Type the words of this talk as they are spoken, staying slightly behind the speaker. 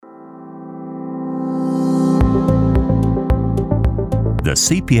the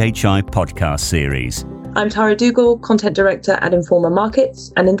CPHI podcast series. I'm Tara Dougal, Content Director at Informa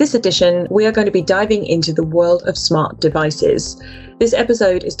Markets, and in this edition, we are going to be diving into the world of smart devices. This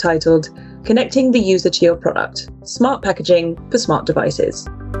episode is titled, Connecting the User to Your Product, Smart Packaging for Smart Devices.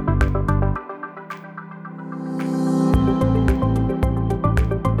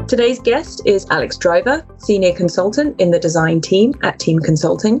 Today's guest is Alex Driver, Senior Consultant in the design team at Team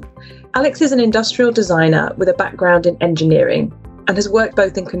Consulting. Alex is an industrial designer with a background in engineering and has worked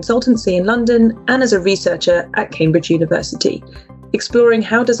both in consultancy in London and as a researcher at Cambridge University, exploring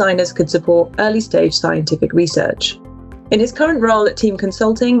how designers could support early-stage scientific research. In his current role at Team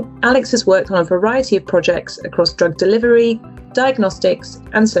Consulting, Alex has worked on a variety of projects across drug delivery, diagnostics,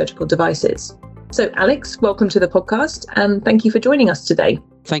 and surgical devices. So Alex, welcome to the podcast, and thank you for joining us today.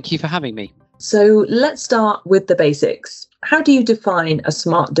 Thank you for having me. So let's start with the basics. How do you define a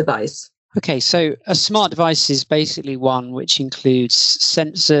smart device? Okay, so a smart device is basically one which includes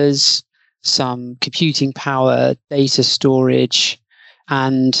sensors, some computing power, data storage,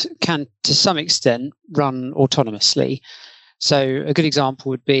 and can, to some extent, run autonomously. So a good example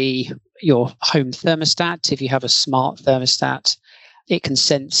would be your home thermostat. If you have a smart thermostat, it can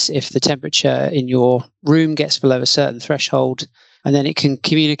sense if the temperature in your room gets below a certain threshold, and then it can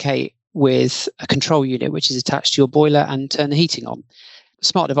communicate with a control unit which is attached to your boiler and turn the heating on. A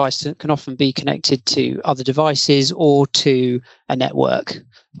smart device can often be connected to other devices or to a network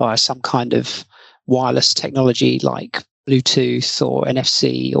via some kind of wireless technology like Bluetooth or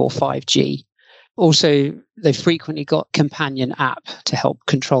NFC or 5G. Also, they've frequently got companion app to help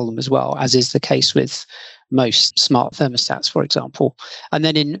control them as well, as is the case with most smart thermostats, for example. And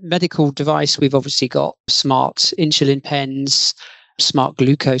then in medical device, we've obviously got smart insulin pens, smart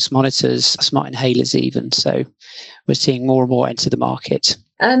glucose monitors, smart inhalers even. So we're seeing more and more enter the market.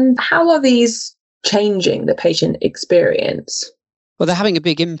 And how are these changing the patient experience? Well, they're having a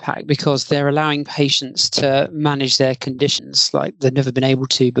big impact because they're allowing patients to manage their conditions like they've never been able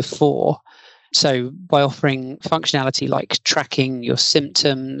to before. So by offering functionality like tracking your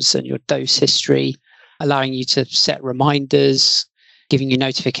symptoms and your dose history, allowing you to set reminders, giving you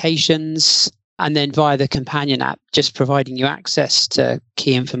notifications, and then via the companion app, just providing you access to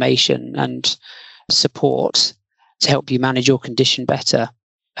key information and support to help you manage your condition better.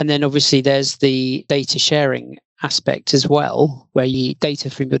 And then obviously there's the data sharing aspect as well, where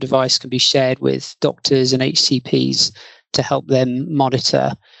data from your device can be shared with doctors and HCPs to help them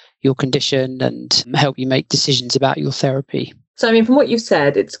monitor your condition and help you make decisions about your therapy. So, I mean, from what you've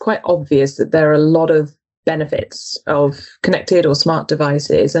said, it's quite obvious that there are a lot of benefits of connected or smart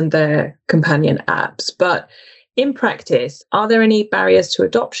devices and their companion apps. But in practice, are there any barriers to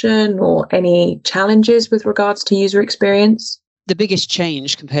adoption or any challenges with regards to user experience? The biggest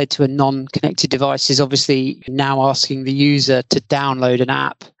change compared to a non-connected device is obviously now asking the user to download an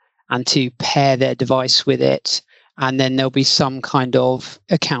app and to pair their device with it. And then there'll be some kind of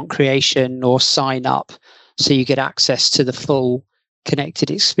account creation or sign up so you get access to the full connected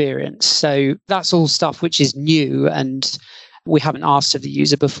experience. So that's all stuff which is new and we haven't asked of the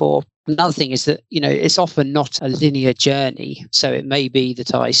user before. Another thing is that, it's often not a linear journey. So it may be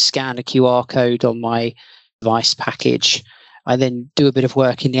that I scan a QR code on my device package. I then do a bit of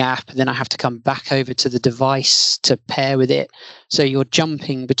work in the app, and then I have to come back over to the device to pair with it. So you're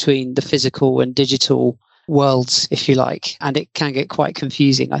jumping between the physical and digital worlds, if you like, and it can get quite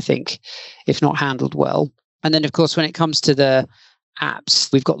confusing, I think, if not handled well. And then, of course, when it comes to the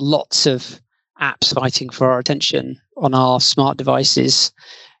apps, we've got lots of apps fighting for our attention on our smart devices,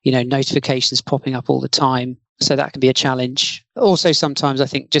 notifications popping up all the time. So that can be a challenge. Also, sometimes I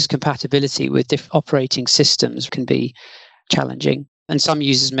think just compatibility with different operating systems can be challenging. And some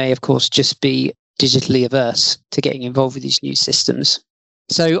users may, of course, just be digitally averse to getting involved with these new systems.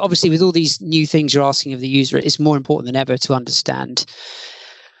 So obviously, with all these new things you're asking of the user, it's more important than ever to understand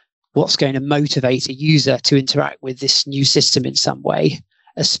what's going to motivate a user to interact with this new system in some way,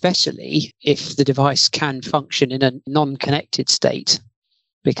 especially if the device can function in a non-connected state,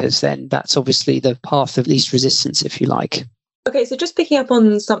 because then that's obviously the path of least resistance, if you like. Okay, so just picking up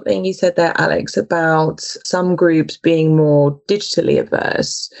on something you said there, Alex, about some groups being more digitally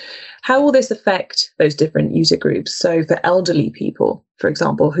averse, how will this affect those different user groups? So for elderly people, for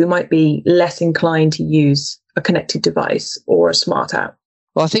example, who might be less inclined to use a connected device or a smart app?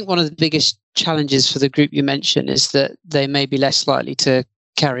 Well, I think one of the biggest challenges for the group you mentioned is that they may be less likely to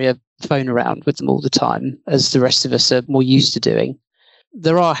carry a phone around with them all the time, as the rest of us are more used to doing.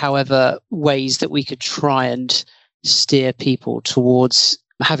 There are, however, ways that we could try and steer people towards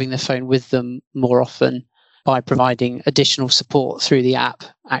having their phone with them more often by providing additional support through the app,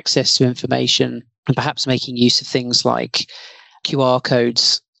 access to information, and perhaps making use of things like QR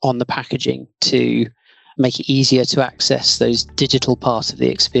codes on the packaging to make it easier to access those digital parts of the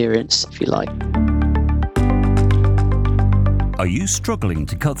experience, if you like. Are you struggling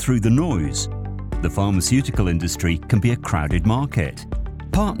to cut through the noise? The pharmaceutical industry can be a crowded market.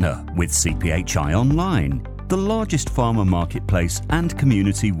 Partner with CPHI Online, the largest pharma marketplace and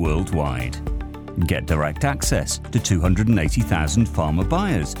community worldwide. Get direct access to 280,000 pharma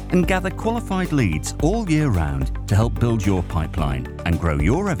buyers and gather qualified leads all year round to help build your pipeline and grow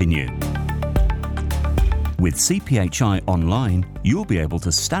your revenue. With CPHI Online, you'll be able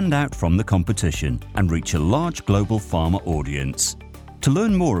to stand out from the competition and reach a large global pharma audience. To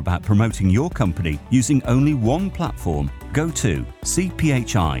learn more about promoting your company using only one platform, go to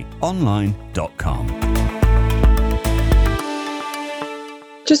cphionline.com.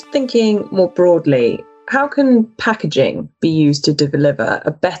 Just thinking more broadly, how can packaging be used to deliver a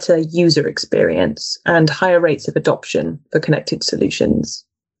better user experience and higher rates of adoption for connected solutions?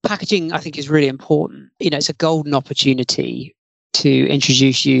 Packaging, I think, is really important. It's a golden opportunity to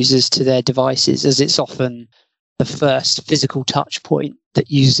introduce users to their devices, as it's often the first physical touch point that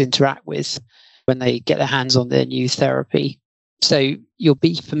users interact with when they get their hands on their new therapy. So you'll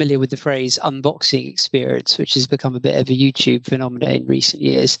be familiar with the phrase unboxing experience, which has become a bit of a YouTube phenomenon in recent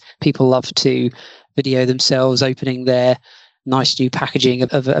years. People love to video themselves opening their nice new packaging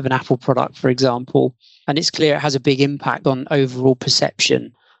of an Apple product, for example. And it's clear it has a big impact on overall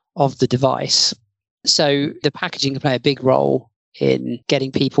perception of the device. So the packaging can play a big role in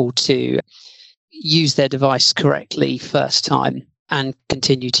getting people to use their device correctly first time and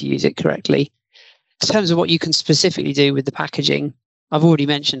continue to use it correctly. In terms of what you can specifically do with the packaging, I've already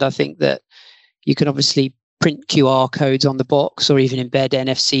mentioned, I think, that you can obviously print QR codes on the box or even embed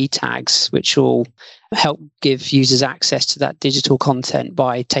NFC tags, which will help give users access to that digital content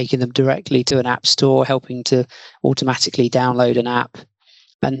by taking them directly to an app store, helping to automatically download an app.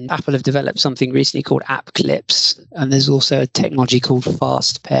 And Apple have developed something recently called App Clips, and there's also a technology called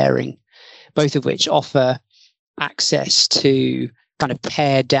Fast Pairing, both of which offer access to kind of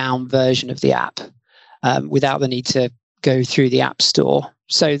pared down version of the app without the need to go through the app store.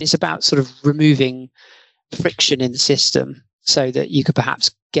 So it's about sort of removing friction in the system so that you could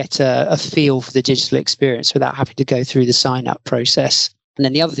perhaps get a feel for the digital experience without having to go through the sign up process. And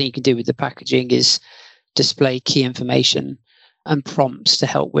then the other thing you can do with the packaging is display key information and prompts to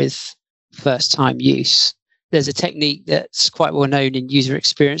help with first time use. There's a technique that's quite well known in user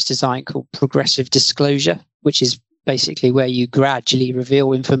experience design called progressive disclosure, which is basically where you gradually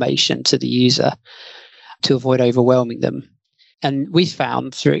reveal information to the user to avoid overwhelming them. And we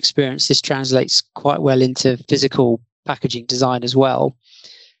found through experience this translates quite well into physical packaging design as well.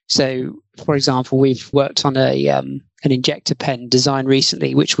 So, for example, we've worked on an injector pen design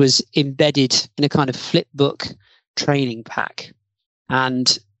recently, which was embedded in a kind of flipbook training pack.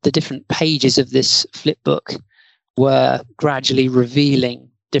 And the different pages of this flipbook were gradually revealing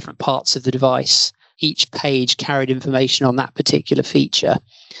different parts of the device. Each page carried information on that particular feature.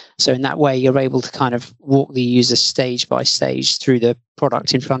 So in that way, you're able to kind of walk the user stage by stage through the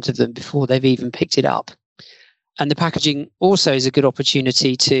product in front of them before they've even picked it up. And the packaging also is a good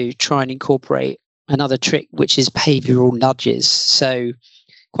opportunity to try and incorporate another trick, which is behavioral nudges. So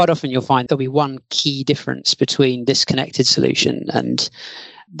quite often you'll find there'll be one key difference between this connected solution and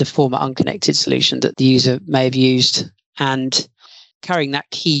the former unconnected solution that the user may have used. And carrying that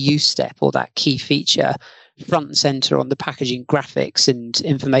key use step or that key feature front and center on the packaging graphics and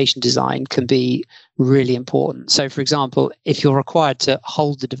information design can be really important. So, for example, if you're required to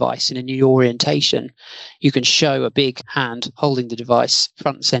hold the device in a new orientation, you can show a big hand holding the device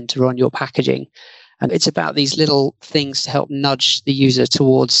front and center on your packaging. And it's about these little things to help nudge the user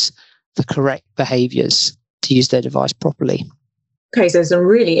towards the correct behaviors to use their device properly. Okay, so some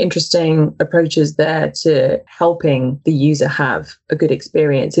really interesting approaches there to helping the user have a good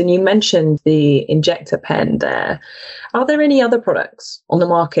experience. And you mentioned the injector pen there. Are there any other products on the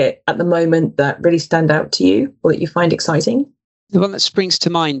market at the moment that really stand out to you or that you find exciting? The one that springs to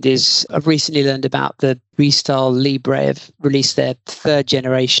mind is I've recently learned about the Restyle Libre have released their third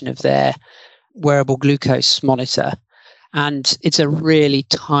generation of their wearable glucose monitor. And it's a really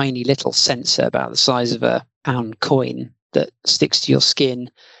tiny little sensor about the size of a pound coin that sticks to your skin,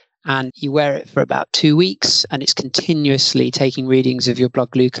 and you wear it for about 2 weeks, and it's continuously taking readings of your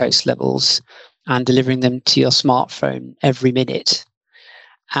blood glucose levels and delivering them to your smartphone every minute.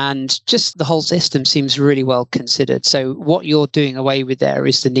 And just the whole system seems really well considered. So what you're doing away with there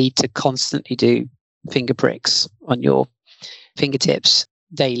is the need to constantly do finger pricks on your fingertips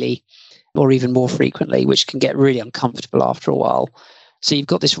daily or even more frequently, which can get really uncomfortable after a while. So you've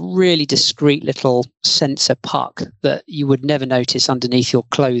got this really discreet little sensor puck that you would never notice underneath your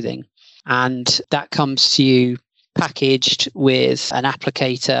clothing. And that comes to you packaged with an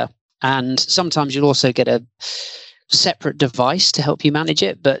applicator. And sometimes you'll also get a separate device to help you manage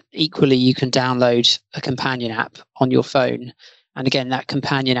it. But equally, you can download a companion app on your phone. And again, that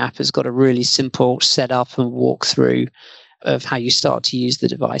companion app has got a really simple setup and walkthrough of how you start to use the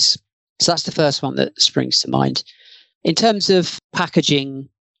device. So that's the first one that springs to mind. In terms of packaging,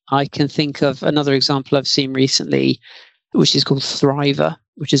 I can think of another example I've seen recently, which is called Thriver,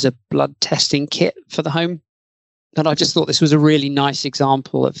 which is a blood testing kit for the home. And I just thought this was a really nice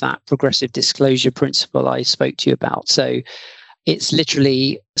example of that progressive disclosure principle I spoke to you about. So it's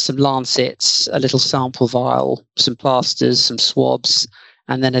literally some lancets, a little sample vial, some plasters, some swabs,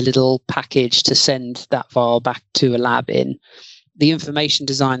 and then a little package to send that vial back to a lab in. The information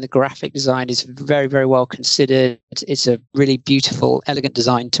design, the graphic design is very, very well considered. It's a really beautiful, elegant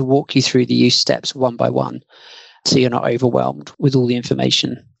design to walk you through the use steps one by one, so you're not overwhelmed with all the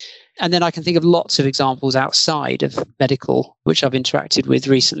information. And then I can think of lots of examples outside of medical, which I've interacted with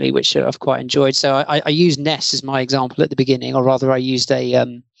recently, which I've quite enjoyed. So I used Nest as my example at the beginning, or rather I used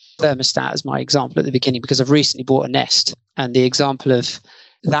a thermostat as my example at the beginning, because I've recently bought a Nest. And the example of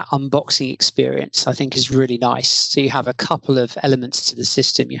that unboxing experience, I think, is really nice. So you have a couple of elements to the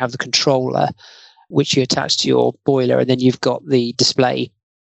system. You have the controller, which you attach to your boiler, and then you've got the display,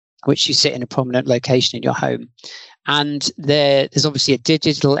 which you sit in a prominent location in your home. And there's obviously a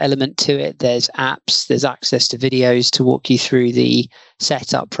digital element to it. There's apps, there's access to videos to walk you through the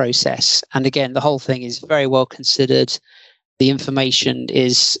setup process. And again, the whole thing is very well considered. The information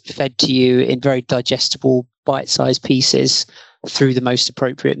is fed to you in very digestible, bite-sized pieces through the most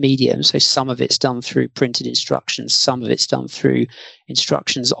appropriate medium. So some of it's done through printed instructions, some of it's done through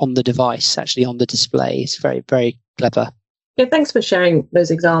instructions on the device, actually on the display. It's very, very clever. Yeah, thanks for sharing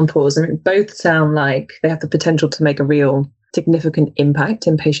those examples. I mean, both sound like they have the potential to make a real significant impact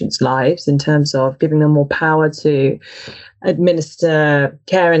in patients' lives in terms of giving them more power to administer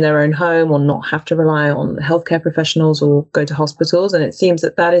care in their own home or not have to rely on healthcare professionals or go to hospitals. And it seems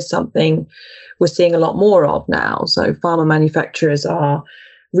that that is something we're seeing a lot more of now. So pharma manufacturers are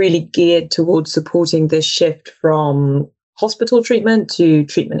really geared towards supporting this shift from hospital treatment to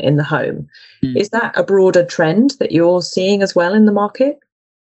treatment in the home. Is that a broader trend that you're seeing as well in the market?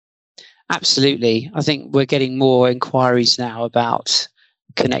 Absolutely. I think we're getting more inquiries now about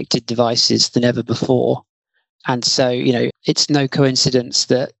connected devices than ever before. And so, it's no coincidence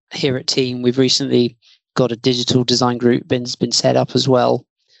that here at Team, we've recently got a digital design group been set up as well,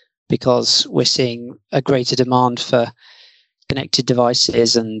 because we're seeing a greater demand for connected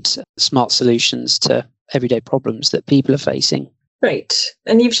devices and smart solutions to everyday problems that people are facing. Great.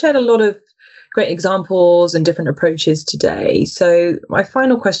 And you've shared a lot of great examples and different approaches today. So my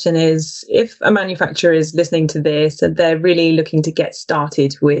final question is, if a manufacturer is listening to this and they're really looking to get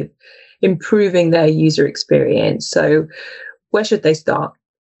started with improving their user experience, so where should they start?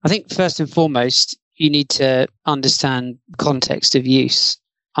 I think first and foremost, you need to understand context of use,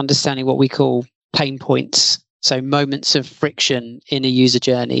 understanding what we call pain points. So moments of friction in a user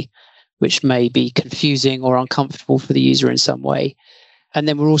journey, which may be confusing or uncomfortable for the user in some way. And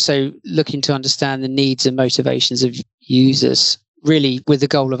then we're also looking to understand the needs and motivations of users, really with the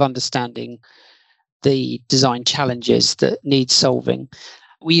goal of understanding the design challenges that need solving.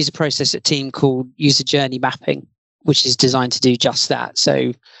 We use a process at Team called user journey mapping, which is designed to do just that.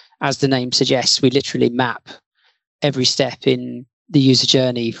 So as the name suggests, we literally map every step in the user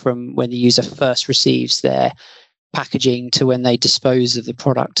journey from when the user first receives their packaging to when they dispose of the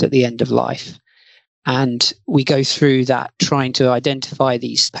product at the end of life. And we go through that trying to identify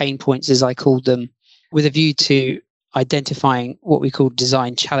these pain points, as I called them, with a view to identifying what we call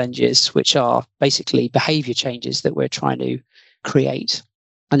design challenges, which are basically behavior changes that we're trying to create.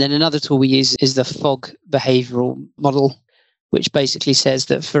 And then another tool we use is the FOG behavioral model, which basically says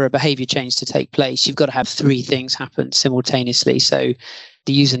that for a behavior change to take place, you've got to have three things happen simultaneously. So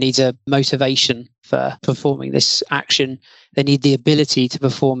the user needs a motivation for performing this action. They need the ability to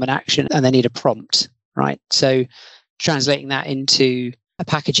perform an action, and they need a prompt, right? So translating that into a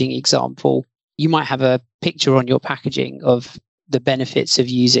packaging example, you might have a picture on your packaging of the benefits of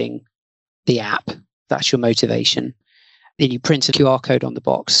using the app. That's your motivation. Then you print a QR code on the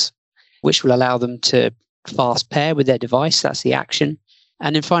box, which will allow them to fast pair with their device. That's the action.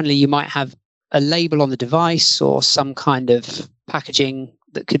 And then finally, you might have a label on the device or some kind of packaging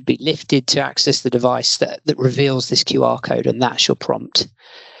that could be lifted to access the device that reveals this QR code, and that's your prompt.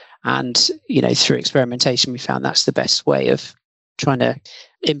 And, through experimentation, we found that's the best way of trying to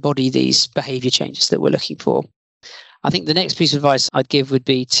embody these behavior changes that we're looking for. I think the next piece of advice I'd give would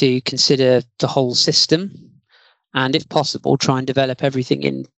be to consider the whole system, and if possible, try and develop everything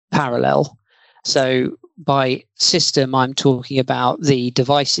in parallel. So by system, I'm talking about the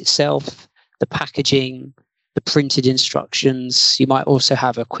device itself, the packaging, the printed instructions. You might also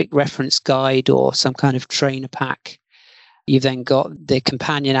have a quick reference guide or some kind of trainer pack. You've then got the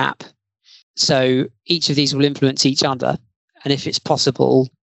companion app. So each of these will influence each other. And if it's possible,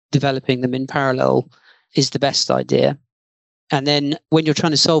 developing them in parallel is the best idea. And then when you're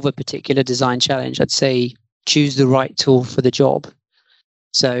trying to solve a particular design challenge, I'd say choose the right tool for the job.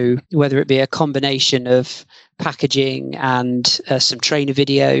 So whether it be a combination of packaging and some trainer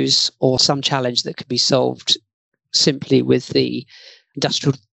videos, or some challenge that could be solved simply with the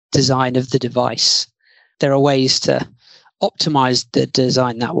industrial design of the device, there are ways to optimize the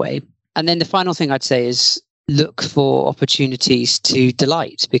design that way. And then the final thing I'd say is look for opportunities to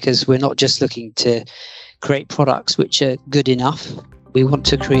delight, because we're not just looking to create products which are good enough. We want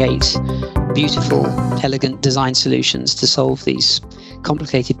to create beautiful, elegant design solutions to solve these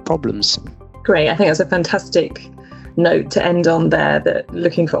complicated problems. Great. I think that's a fantastic note to end on there, that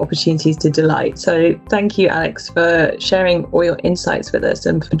looking for opportunities to delight. So thank you, Alex, for sharing all your insights with us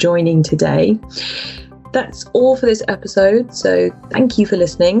and for joining today. That's all for this episode. So thank you for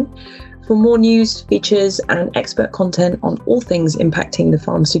listening. For more news, features and expert content on all things impacting the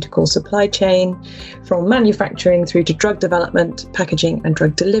pharmaceutical supply chain, from manufacturing through to drug development, packaging and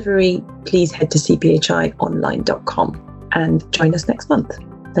drug delivery, please head to cphionline.com and join us next month.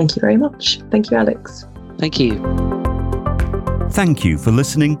 Thank you very much. Thank you, Alex. Thank you. Thank you for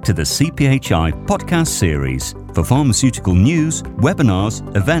listening to the CPHI podcast series. For pharmaceutical news, webinars,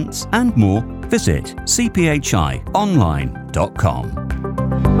 events and more, visit cphionline.com.